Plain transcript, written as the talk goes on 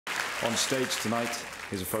On stage tonight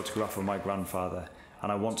is a photograph of my grandfather,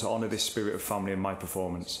 and I want to honour this spirit of family in my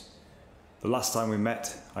performance. The last time we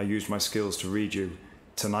met, I used my skills to read you.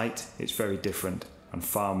 Tonight, it's very different and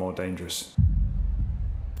far more dangerous.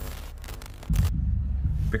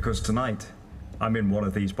 Because tonight, I'm in one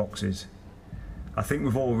of these boxes. I think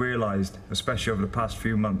we've all realised, especially over the past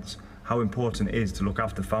few months, how important it is to look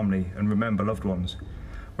after family and remember loved ones.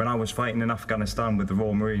 When I was fighting in Afghanistan with the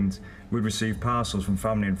Royal Marines, we'd receive parcels from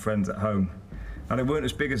family and friends at home. And they weren't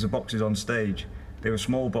as big as the boxes on stage. They were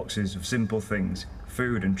small boxes of simple things,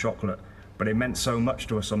 food and chocolate, but it meant so much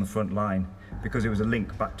to us on the front line because it was a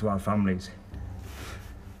link back to our families.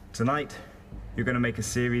 Tonight, you're going to make a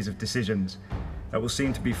series of decisions that will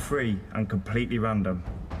seem to be free and completely random.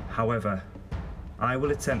 However, I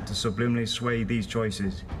will attempt to subliminally sway these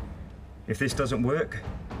choices. If this doesn't work,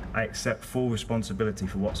 I accept full responsibility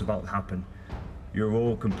for what's about to happen. You're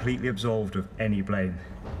all completely absolved of any blame.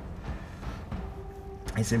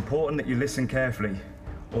 It's important that you listen carefully.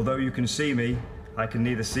 Although you can see me, I can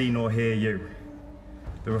neither see nor hear you.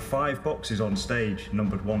 There are 5 boxes on stage,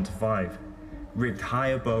 numbered 1 to 5. Rigged high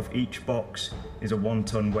above each box is a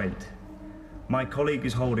 1-ton weight. My colleague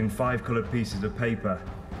is holding 5 coloured pieces of paper.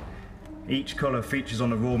 Each colour features on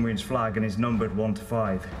the Royal Marines flag and is numbered 1 to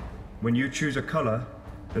 5. When you choose a colour,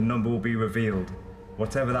 the number will be revealed.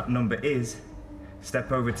 Whatever that number is,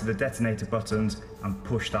 step over to the detonator buttons and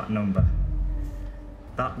push that number.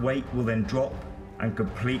 That weight will then drop and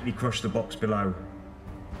completely crush the box below.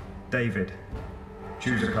 David,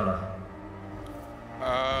 choose a colour.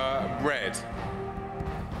 Red.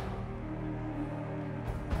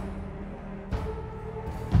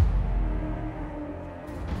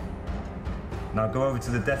 Now go over to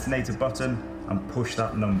the detonator button and push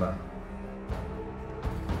that number.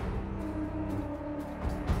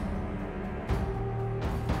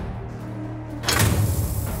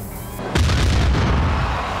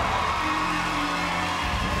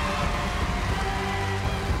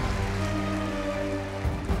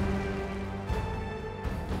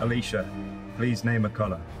 Alicia, please name a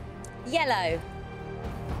colour. Yellow.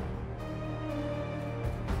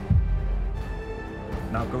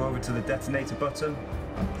 Now go over to the detonator button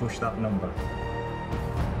and push that number.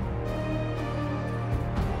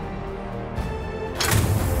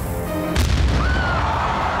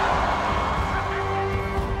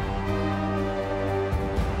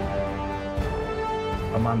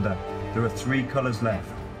 Amanda, there are 3 colours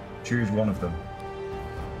left. Choose one of them.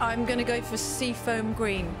 I'm going to go for seafoam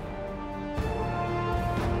green.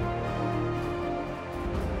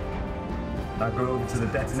 Now go over to the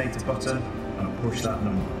detonator button and push that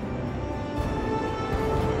number.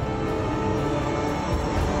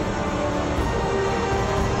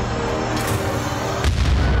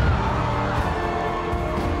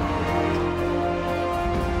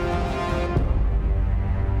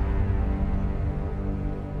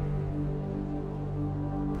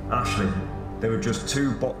 Ashley, there are just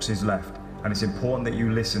 2 boxes left, and it's important that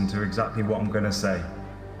you listen to exactly what I'm going to say.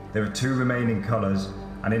 There are 2 remaining colours,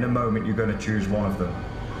 and in a moment you're going to choose one of them.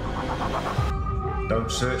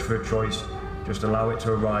 Don't search for a choice, just allow it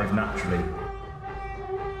to arrive naturally.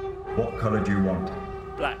 What colour do you want?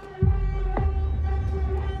 Black.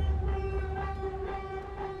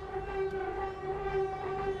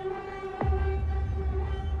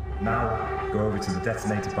 Now, go over to the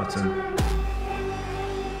detonator button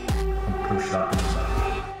and push that number.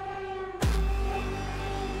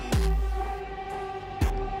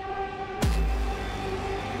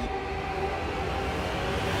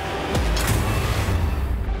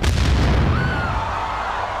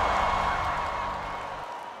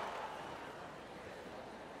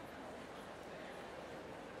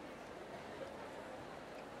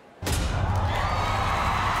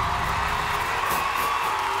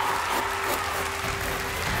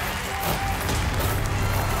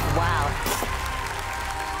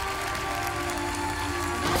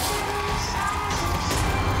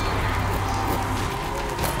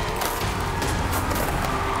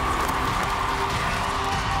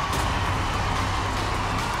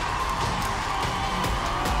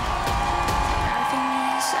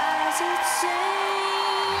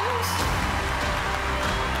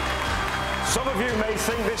 Some of you may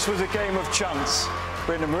think this was a game of chance,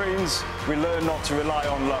 but in the Marines, we learn not to rely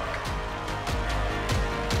on luck.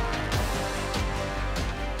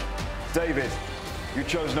 David, you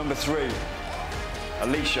chose number 3.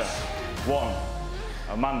 Alicia, 1.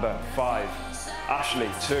 Amanda, 5. Ashley,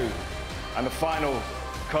 2. And the final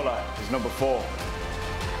colour is number 4.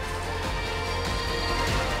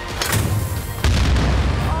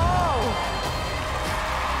 Oh!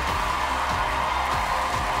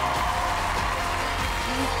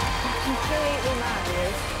 Completely mad, he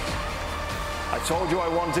is. I told you I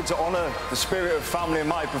wanted to honour the spirit of family in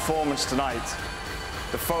my performance tonight.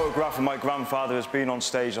 The photograph of my grandfather has been on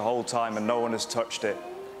stage the whole time and no one has touched it.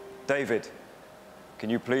 David, can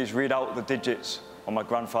you please read out the digits on my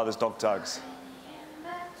grandfather's dog tags?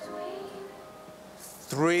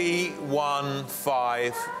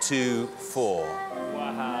 31524.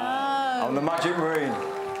 Wow. I'm the Magic Marine.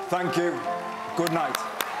 Thank you. Good night.